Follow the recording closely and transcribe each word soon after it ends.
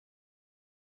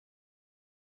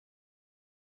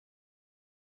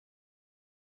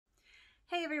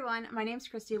Hey everyone, my name's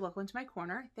Christy. Welcome to my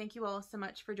corner. Thank you all so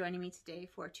much for joining me today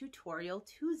for Tutorial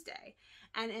Tuesday.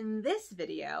 And in this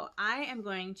video, I am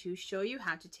going to show you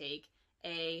how to take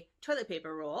a toilet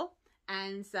paper roll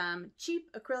and some cheap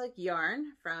acrylic yarn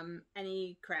from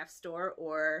any craft store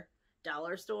or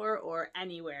dollar store or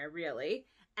anywhere really,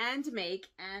 and make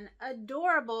an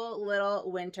adorable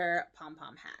little winter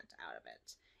pom-pom hat out of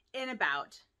it in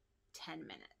about 10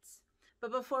 minutes. But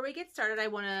before we get started, I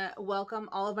want to welcome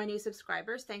all of my new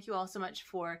subscribers. Thank you all so much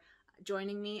for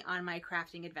joining me on my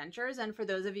crafting adventures. And for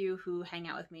those of you who hang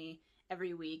out with me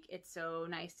every week, it's so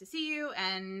nice to see you,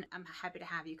 and I'm happy to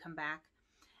have you come back.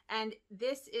 And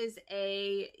this is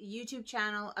a YouTube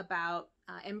channel about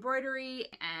embroidery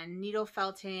and needle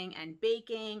felting and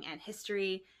baking and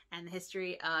the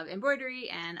history of embroidery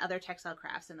and other textile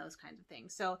crafts and those kinds of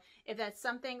things. So if that's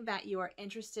something that you are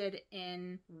interested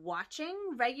in watching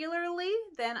regularly,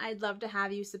 then I'd love to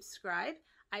have you subscribe.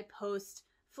 I post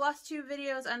floss tube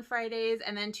videos on Fridays,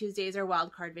 and then Tuesdays are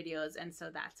wildcard videos, and so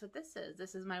that's what this is.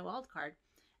 This is my wildcard.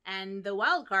 And the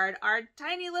wild card are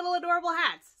tiny little adorable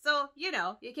hats. So, you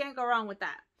know, you can't go wrong with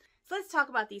that. So let's talk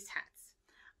about these hats.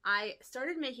 I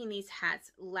started making these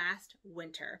hats last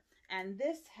winter. And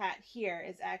this hat here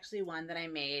is actually one that I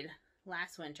made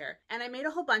last winter. And I made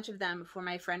a whole bunch of them for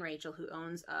my friend Rachel, who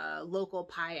owns a local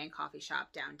pie and coffee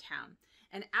shop downtown.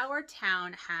 And our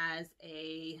town has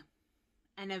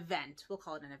an event, we'll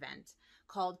call it an event,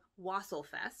 called Wassail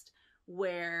Fest,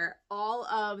 where all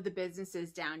of the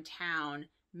businesses downtown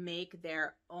make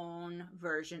their own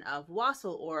version of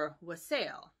wassail or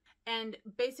wassail. And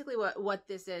basically what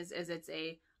this is it's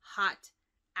a hot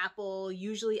apple,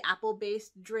 usually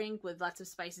apple-based drink with lots of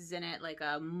spices in it, like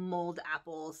a mulled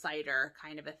apple cider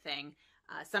kind of a thing.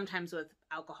 Sometimes with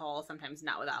alcohol, sometimes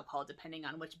not with alcohol, depending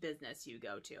on which business you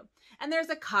go to. And there's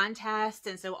a contest,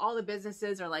 and so all the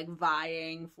businesses are like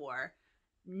vying for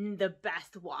the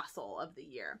best wassail of the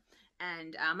year.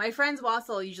 And my friend's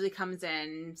wassail usually comes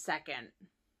in second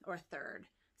or third,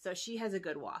 so she has a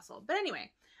good wassail. But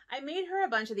anyway, I made her a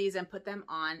bunch of these and put them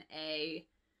on a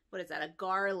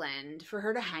garland for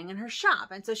her to hang in her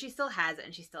shop. And so she still has it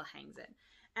and she still hangs it.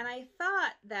 And I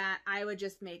thought that I would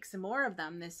just make some more of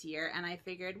them this year, and I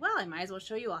figured, well, I might as well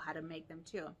show you all how to make them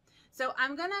too. So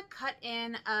I'm gonna cut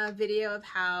in a video of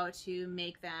how to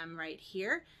make them right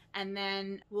here, and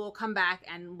then we'll come back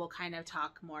and we'll kind of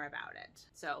talk more about it.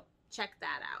 So check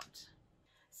that out.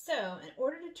 So in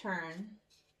order to turn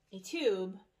a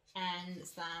tube and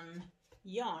some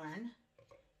yarn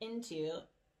into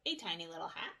a tiny little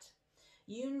hat,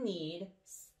 you need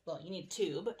a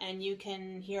tube, and you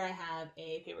can, here I have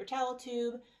a paper towel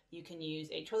tube, you can use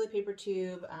a toilet paper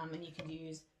tube, and you can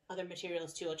use other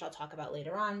materials too, which I'll talk about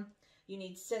later on. You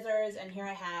need scissors, and here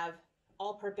I have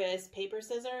all-purpose paper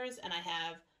scissors, and I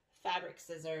have fabric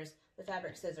scissors. The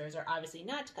fabric scissors are obviously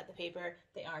not to cut the paper,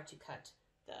 they are to cut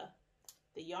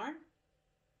the yarn.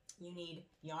 You need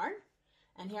yarn,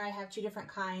 and here I have two different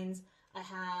kinds. I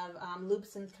have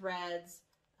loops and threads,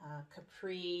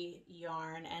 capri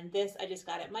yarn, and this I just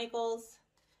got at Michael's.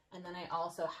 And then I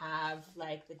also have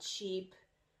like the cheap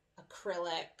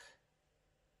acrylic,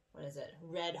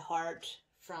 Red Heart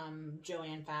from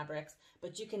Joann Fabrics,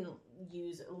 but you can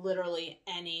use literally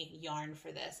any yarn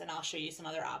for this, and I'll show you some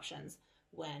other options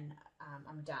when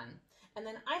I'm done. And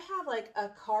then I have like a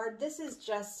card. This is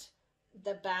just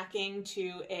the backing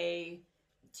to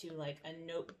like a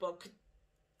notebook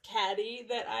caddy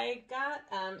that I got.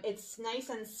 It's nice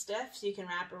and stiff, so you can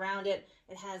wrap around it.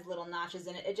 It has little notches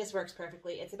in it. It just works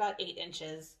perfectly. It's about 8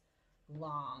 inches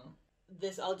long.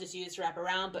 This I'll just use to wrap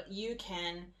around, but you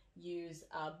can use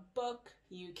a book,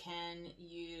 you can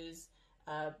use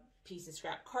a piece of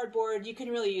scrap cardboard, you can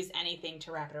really use anything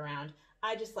to wrap it around.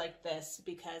 I just like this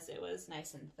because it was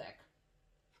nice and thick.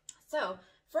 So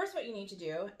first what you need to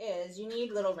do is you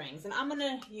need little rings, and I'm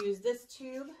gonna use this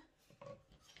tube.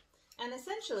 And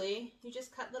essentially, you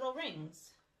just cut little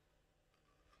rings.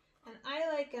 And I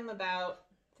like them about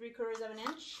 3/4 of an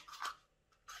inch.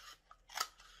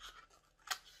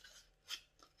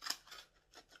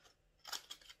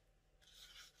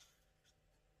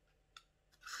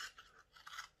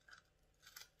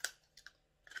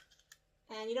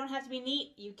 And you don't have to be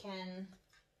neat. You can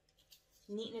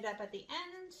neaten it up at the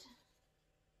end.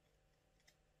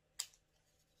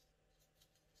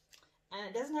 And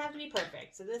it doesn't have to be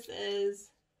perfect. So this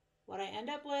is what I end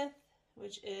up with,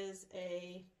 which is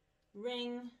a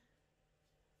ring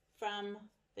from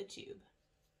the tube.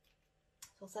 So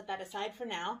we'll set that aside for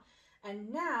now. And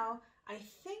now I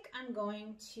think I'm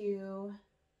going to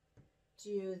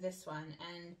do this one.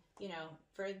 And you know,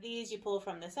 for these you pull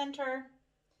from the center,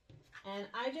 And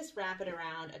I just wrap it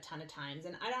around a ton of times.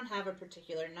 And I don't have a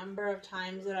particular number of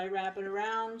times that I wrap it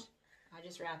around. I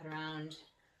just wrap it around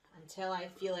until I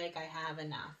feel like I have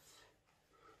enough.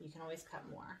 You can always cut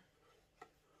more.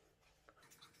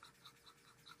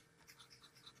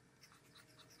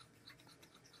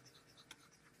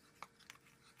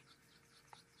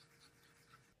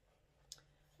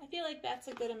 I feel like that's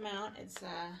a good amount. It's,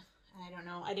 I don't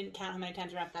know, I didn't count how many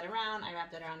times I wrapped that around. I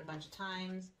wrapped it around a bunch of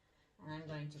times. And I'm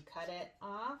going to cut it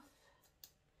off.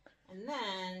 And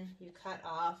then you cut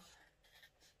off,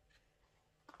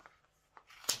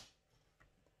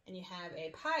 and you have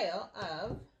a pile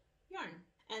of yarn.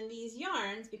 And these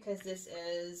yarns, because this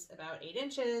is about 8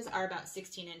 inches, are about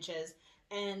 16 inches.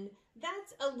 And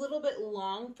that's a little bit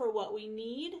long for what we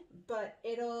need, but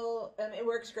it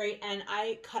works great. And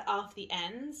I cut off the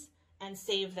ends and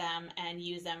save them and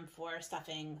use them for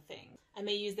stuffing things. I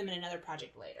may use them in another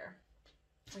project later.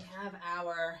 We have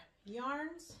our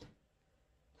yarns.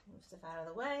 Move stuff out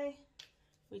of the way.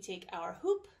 We take our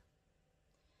hoop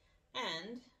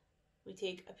and we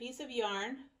take a piece of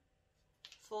yarn,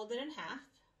 fold it in half,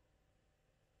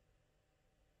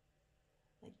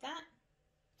 like that.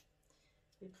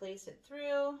 We place it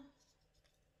through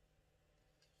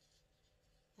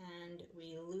and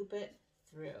we loop it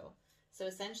through. So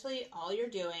essentially all you're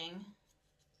doing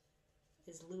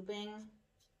is looping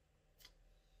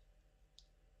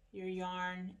your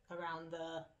yarn around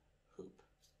the hoop.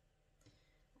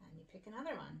 And you pick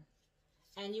another one.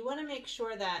 And you want to make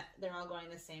sure that they're all going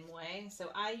the same way.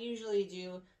 So I usually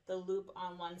do the loop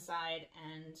on one side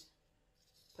and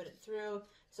put it through.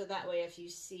 So that way if you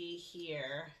see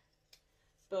here,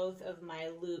 both of my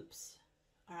loops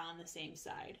are on the same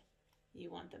side. You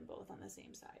want them both on the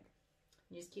same side.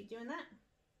 You just keep doing that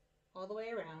all the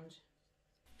way around.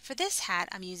 For this hat,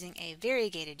 I'm using a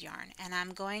variegated yarn, and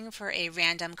I'm going for a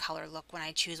random color look when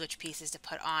I choose which pieces to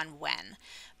put on when.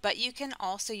 But you can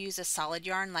also use a solid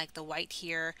yarn like the white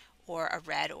here, or a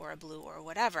red or a blue or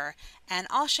whatever, and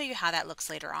I'll show you how that looks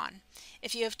later on.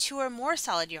 If you have 2 or more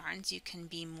solid yarns, you can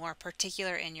be more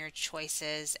particular in your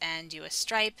choices and do a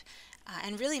stripe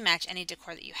and really match any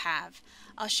decor that you have.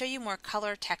 I'll show you more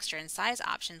color, texture, and size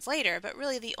options later, but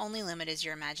really the only limit is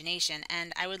your imagination,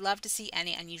 and I would love to see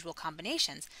any unusual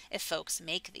combinations if folks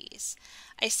make these.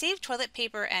 I saved toilet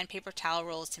paper and paper towel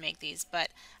rolls to make these, but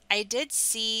I did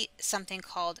see something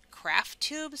called craft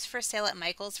tubes for sale at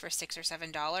Michael's for $6 or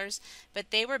 $7,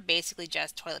 but they were basically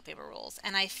just toilet paper rolls.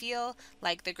 And I feel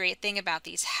like the great thing about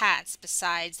these hats,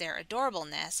 besides their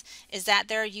adorableness, is that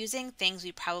they're using things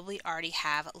we probably already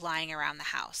have lying around the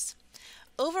house.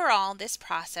 Overall, this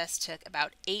process took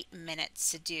about 8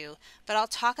 minutes to do, but I'll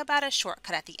talk about a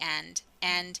shortcut at the end.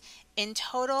 And in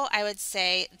total, I would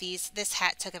say this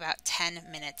hat took about 10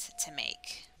 minutes to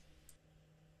make.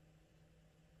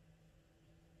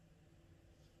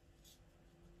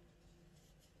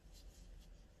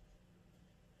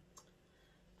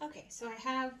 Okay, so I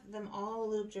have them all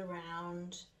looped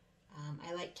around.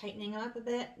 I like tightening them up a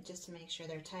bit just to make sure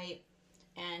they're tight.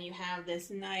 And you have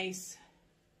this nice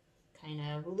kind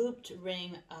of looped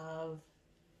ring of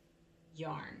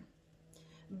yarn.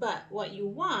 But what you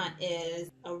want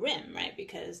is a rim, right?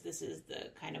 Because this is the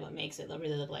kind of what makes it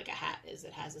really look like a hat, is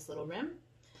it has this little rim.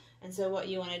 And so what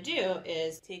you want to do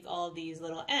is take all of these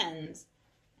little ends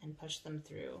and push them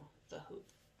through the hoop.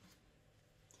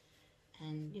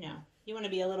 And you know, you want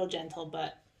to be a little gentle,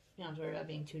 but you don't have to worry about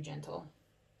being too gentle.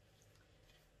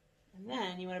 And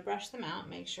then you want to brush them out,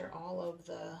 make sure all of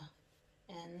the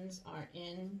ends are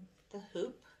in the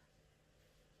hoop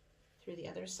through the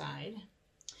other side.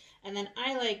 And then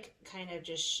I like kind of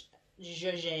just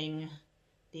zhuzhing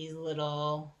these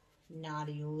little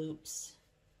knotty loops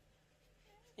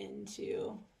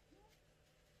into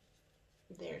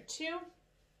there too.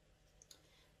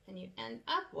 And you end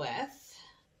up with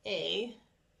a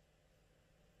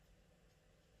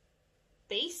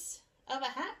base of a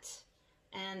hat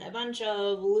and a bunch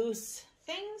of loose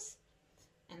things.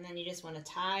 And then you just want to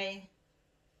tie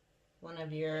one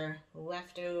of your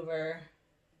leftover.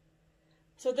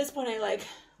 So at this point I like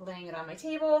laying it on my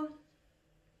table,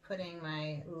 putting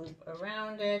my loop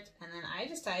around it, and then I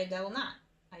just tie a double knot.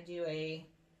 I do a,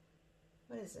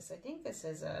 what is this? I think this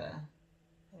is a,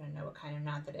 I don't know what kind of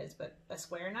knot that is, but a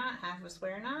square knot, half of a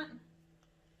square knot.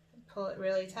 Pull it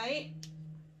really tight.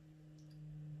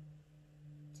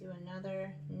 Do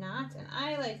another knot, and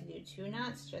I like to do 2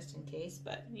 knots just in case,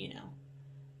 but you know,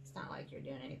 it's not like you're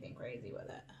doing anything crazy with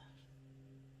it.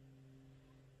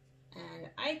 And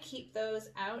I keep those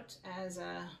out as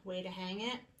a way to hang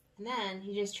it, and then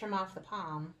you just trim off the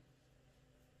palm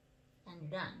and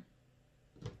you're done.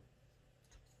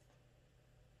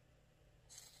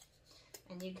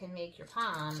 And you can make your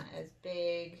pom as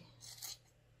big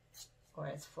or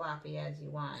as floppy as you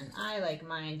want. And I like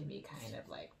mine to be kind of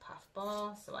like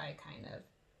puffball, so I kind of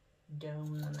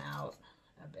dome them out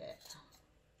a bit.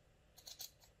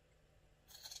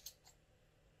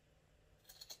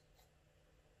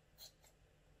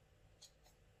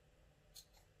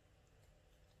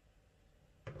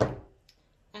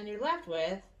 And you're left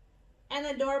with an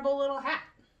adorable little hat.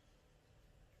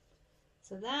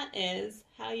 So that is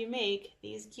how you make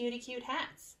these cutie cute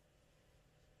hats.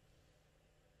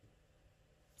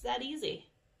 It's that easy.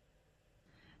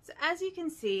 So as you can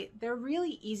see, they're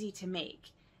really easy to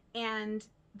make. And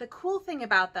the cool thing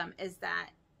about them is that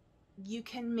you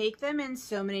can make them in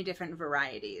so many different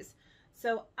varieties.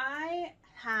 So I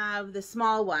have the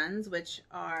small ones, which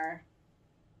are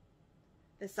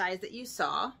the size that you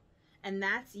saw, and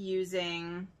that's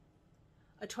using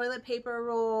a toilet paper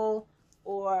roll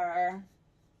or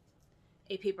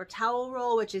a paper towel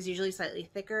roll, which is usually slightly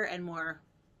thicker and more,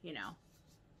 you know,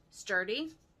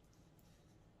 sturdy.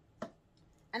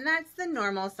 And that's the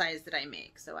normal size that I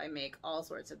make. So I make all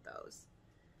sorts of those.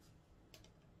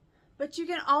 But you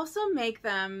can also make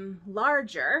them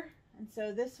larger. And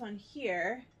so this one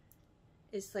here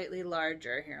is slightly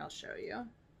larger. Here, I'll show you.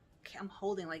 Okay, I'm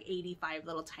holding like 85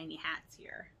 little tiny hats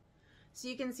here. So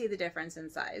you can see the difference in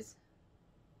size,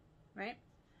 right?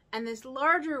 And this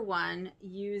larger one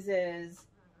uses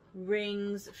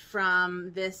rings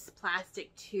from this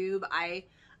plastic tube. I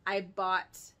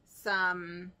bought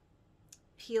some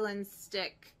peel and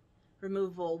stick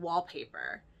removable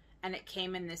wallpaper, and it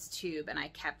came in this tube, and I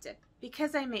kept it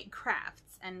because I make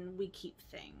crafts and we keep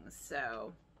things.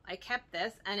 So I kept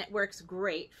this, and it works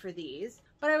great for these.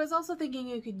 But I was also thinking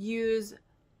you could use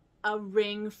a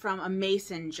ring from a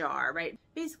mason jar, right?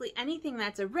 Basically anything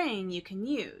that's a ring you can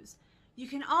use. You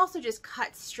can also just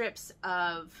cut strips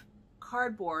of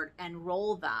cardboard and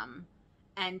roll them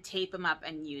and tape them up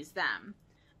and use them.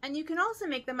 And you can also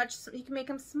make them you can make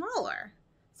them smaller.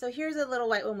 So here's a little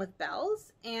white one with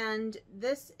bells, and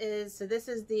this is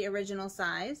the original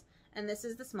size, and this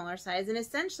is the smaller size. And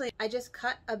essentially I just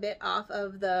cut a bit off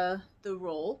of the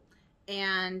roll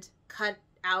and cut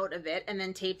out of it and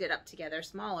then taped it up together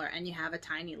smaller, and you have a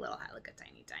tiny little hat, like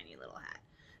a tiny little hat.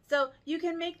 So you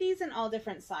can make these in all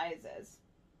different sizes.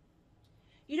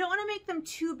 You don't want to make them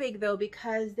too big though,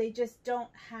 because they just don't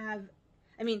have,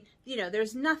 I mean, you know,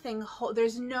 there's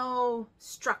no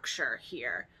structure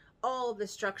here. All the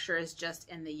structure is just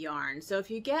in the yarn. So if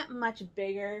you get much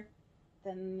bigger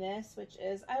than this, which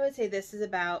is, I would say this is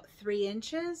about 3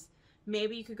 inches,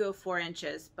 maybe you could go 4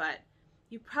 inches, but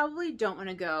you probably don't want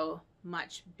to go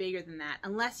much bigger than that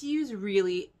unless you use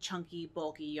really chunky,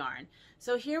 bulky yarn.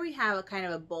 So here we have a kind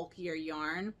of a bulkier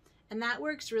yarn, and that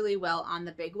works really well on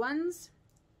the big ones,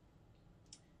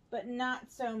 but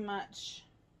not so much.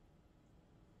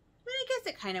 I mean, I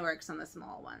guess it kind of works on the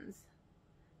small ones,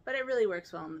 but it really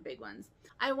works well on the big ones.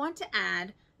 I want to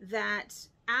add that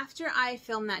after I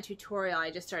filmed that tutorial,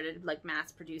 I just started like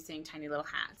mass producing tiny little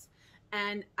hats,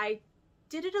 and I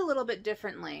did it a little bit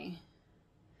differently.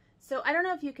 So I don't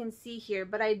know if you can see here,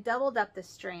 but I doubled up the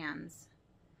strands.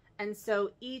 And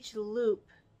so each loop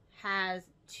has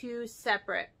 2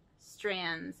 separate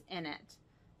strands in it.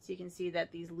 So you can see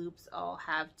that these loops all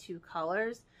have 2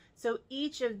 colors. So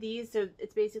each of these, so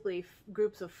it's basically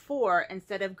groups of 4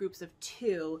 instead of groups of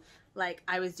 2, like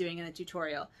I was doing in the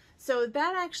tutorial. So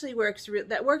that actually works,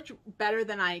 that worked better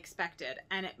than I expected,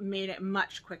 and it made it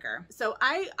much quicker. So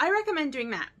I recommend doing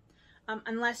that,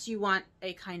 unless you want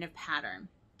a kind of pattern.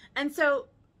 And so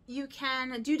you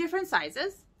can do different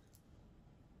sizes.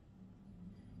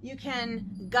 You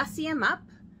can gussy them up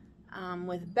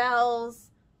with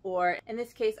bells, or in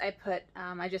this case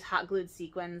I just hot glued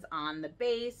sequins on the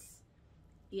base.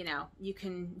 You know, you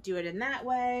can do it in that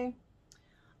way.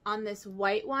 On this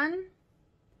white one,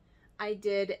 I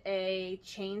did a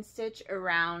chain stitch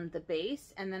around the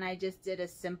base, and then I just did a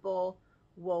simple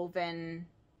weave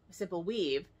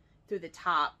through the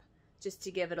top, just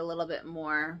to give it a little bit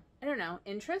more, I don't know,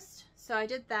 interest. So I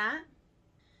did that.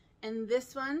 And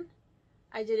this one,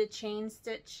 I did a chain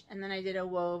stitch, and then I did a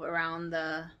wove around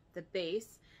the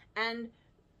base. And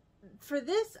for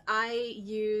this, I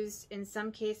used, in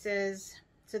some cases,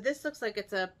 so this looks like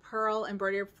it's a pearl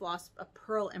embroidery floss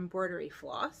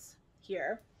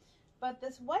here. But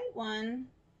this white one,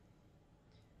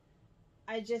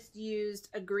 I just used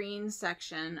a green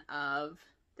section of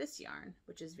this yarn,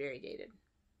 which is variegated.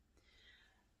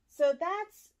 So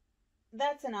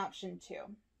that's an option too.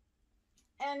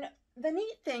 And the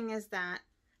neat thing is that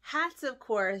hats, of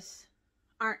course,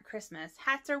 aren't Christmas.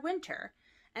 Hats are winter.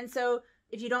 And so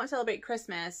if you don't celebrate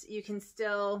Christmas, you can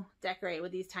still decorate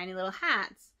with these tiny little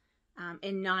hats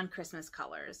in non-Christmas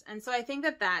colors. And so I think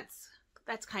that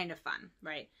that's kind of fun,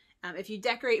 right? If you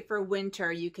decorate for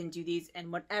winter, you can do these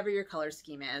in whatever your color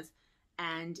scheme is.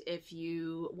 And if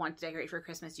you want to decorate for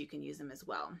Christmas, you can use them as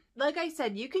well. Like I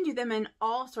said, you can do them in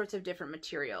all sorts of different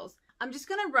materials. I'm just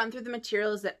going to run through the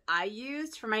materials that I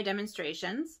used for my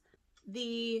demonstrations.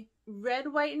 The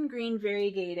red, white, and green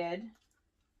variegated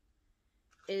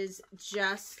is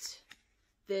just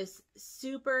this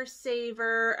Super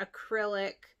Saver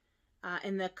acrylic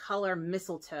in the color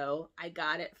mistletoe. I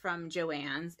got it from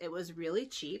Joann's. It was really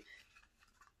cheap.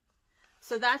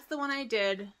 So that's the one I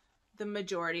did the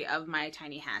majority of my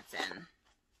tiny hats in,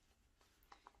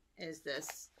 is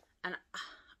this. And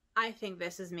I think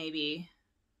this is maybe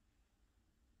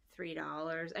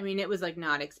 $3. I mean, it was like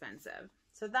not expensive.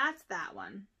 So that's that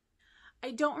one. I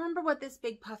don't remember what this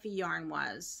big puffy yarn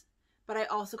was, but I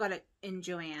also got it in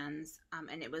Joann's,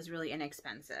 and it was really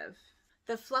inexpensive.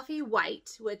 The fluffy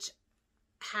white, which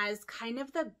has kind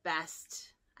of the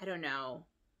best, I don't know,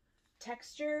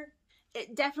 texture.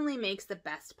 It definitely makes the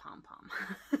best pom-pom.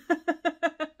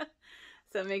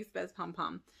 So it makes the best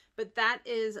pom-pom. But that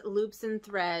is Loops and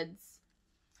Threads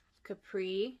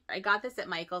Capri. I got this at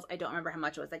Michael's. I don't remember how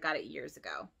much it was. I got it years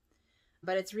ago.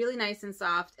 But it's really nice and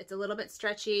soft. It's a little bit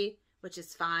stretchy, which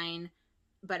is fine,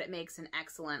 but it makes an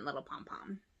excellent little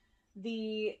pom-pom.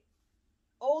 The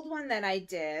old one that I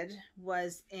did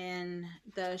was in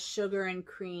the sugar and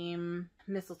cream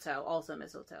mistletoe, also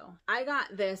mistletoe. I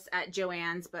got this at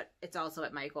Joann's, but it's also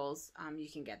at Michael's. You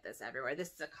can get this everywhere.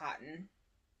 This is a cotton.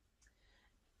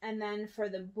 And then for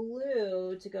the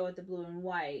blue, to go with the blue and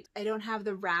white, I don't have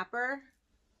the wrapper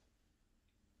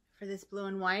for this blue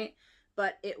and white,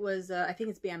 but it was, I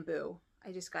think it's bamboo.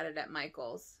 I just got it at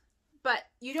Michael's. But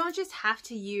you don't just have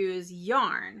to use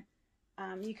yarn.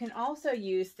 You can also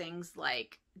use things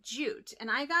like jute. And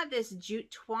I got this jute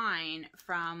twine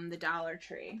from the Dollar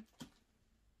Tree.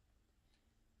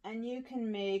 And you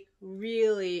can make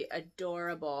really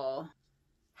adorable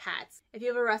hats. If you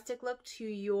have a rustic look to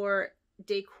your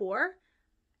decor,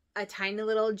 a tiny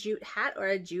little jute hat or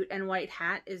a jute and white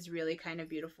hat is really kind of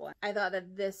beautiful. I thought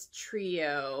that this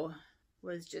trio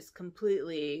was just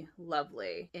completely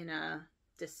lovely in a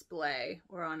display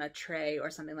or on a tray or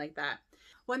something like that.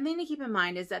 One thing to keep in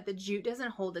mind is that the jute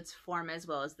doesn't hold its form as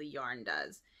well as the yarn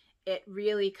does. It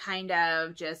really kind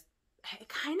of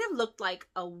looked like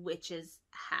a witch's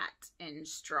hat in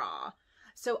straw.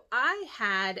 So I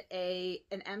had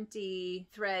an empty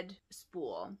thread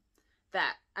spool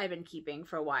that I've been keeping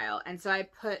for a while. And so I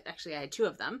had two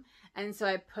of them. And so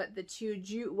I put the two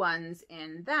jute ones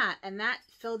in that, and that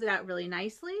filled it out really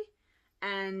nicely.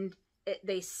 And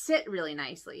they sit really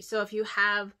nicely. So if you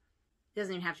have, it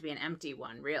doesn't even have to be an empty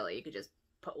one, really. You could just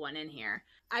put one in here.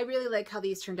 I really like how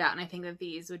these turned out, and I think that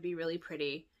these would be really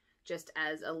pretty just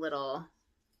as a little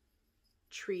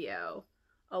trio.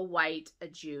 A white, a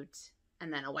jute,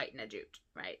 and then a white and a jute,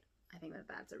 right? I think that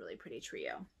that's a really pretty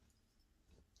trio.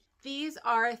 These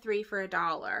are 3 for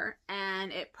 $1,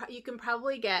 and you can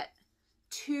probably get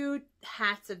 2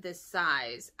 hats of this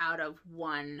size out of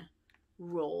 1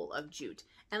 roll of jute.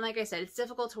 And like I said, it's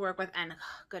difficult to work with, and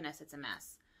oh, goodness, it's a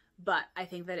mess. But I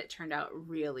think that it turned out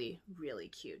really, really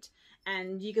cute.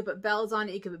 And you could put bells on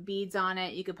it, you could put beads on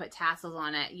it, you could put tassels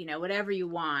on it, you know, whatever you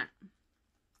want.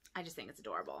 I just think it's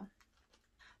adorable.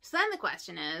 So then the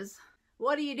question is,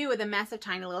 what do you do with a mess of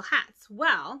tiny little hats?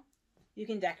 Well, you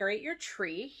can decorate your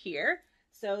tree here.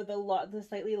 So the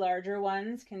slightly larger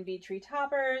ones can be tree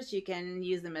toppers. You can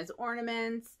use them as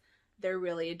ornaments. They're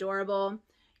really adorable.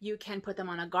 You can put them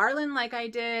on a garland like I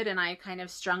did, and I kind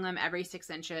of strung them every 6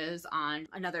 inches on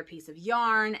another piece of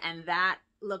yarn, and that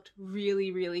looked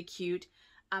really, really cute.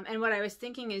 And what I was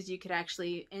thinking is you could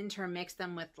actually intermix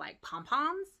them with like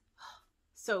pom-poms.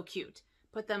 So cute.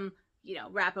 Put them, you know,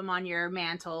 wrap them on your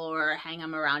mantle or hang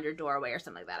them around your doorway or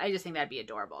something like that. I just think that'd be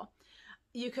adorable.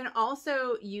 You can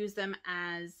also use them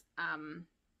as,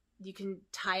 you can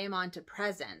tie them onto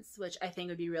presents, which I think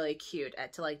would be really cute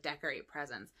to like decorate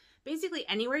presents. Basically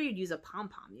anywhere you'd use a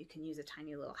pom-pom, you can use a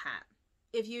tiny little hat.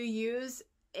 If you use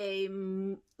a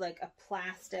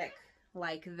plastic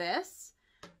like this,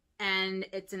 and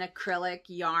it's an acrylic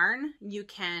yarn, you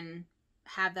can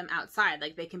have them outside.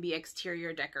 Like they can be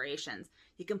exterior decorations.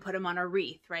 You can put them on a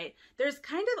wreath, right? There's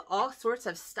kind of all sorts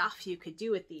of stuff you could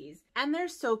do with these, and they're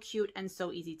so cute and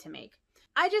so easy to make.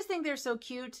 I just think they're so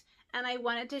cute, and I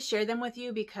wanted to share them with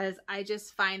you because I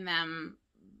just find them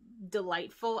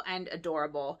delightful and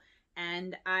adorable.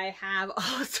 And I have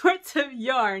all sorts of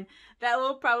yarn that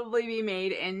will probably be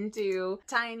made into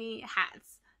tiny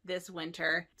hats. this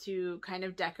winter to kind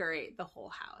of decorate the whole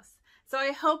house. So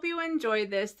I hope you enjoyed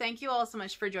this. Thank you all so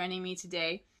much for joining me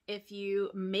today. If you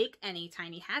make any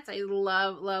tiny hats, I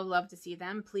love to see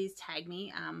them. Please tag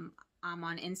me. I'm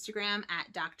on Instagram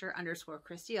at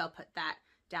Dr._Christy. I'll put that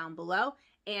down below.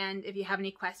 And if you have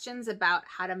any questions about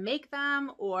how to make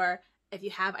them, or if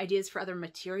you have ideas for other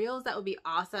materials that would be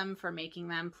awesome for making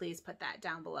them, please put that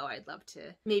down below. I'd love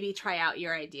to maybe try out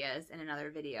your ideas in another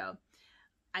video.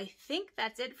 I think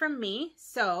that's it from me.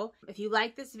 So if you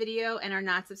like this video and are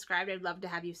not subscribed, I'd love to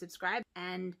have you subscribe.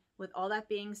 And with all that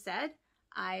being said,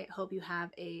 I hope you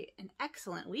have an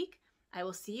excellent week. I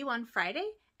will see you on Friday,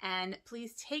 and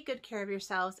please take good care of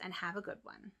yourselves and have a good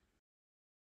one.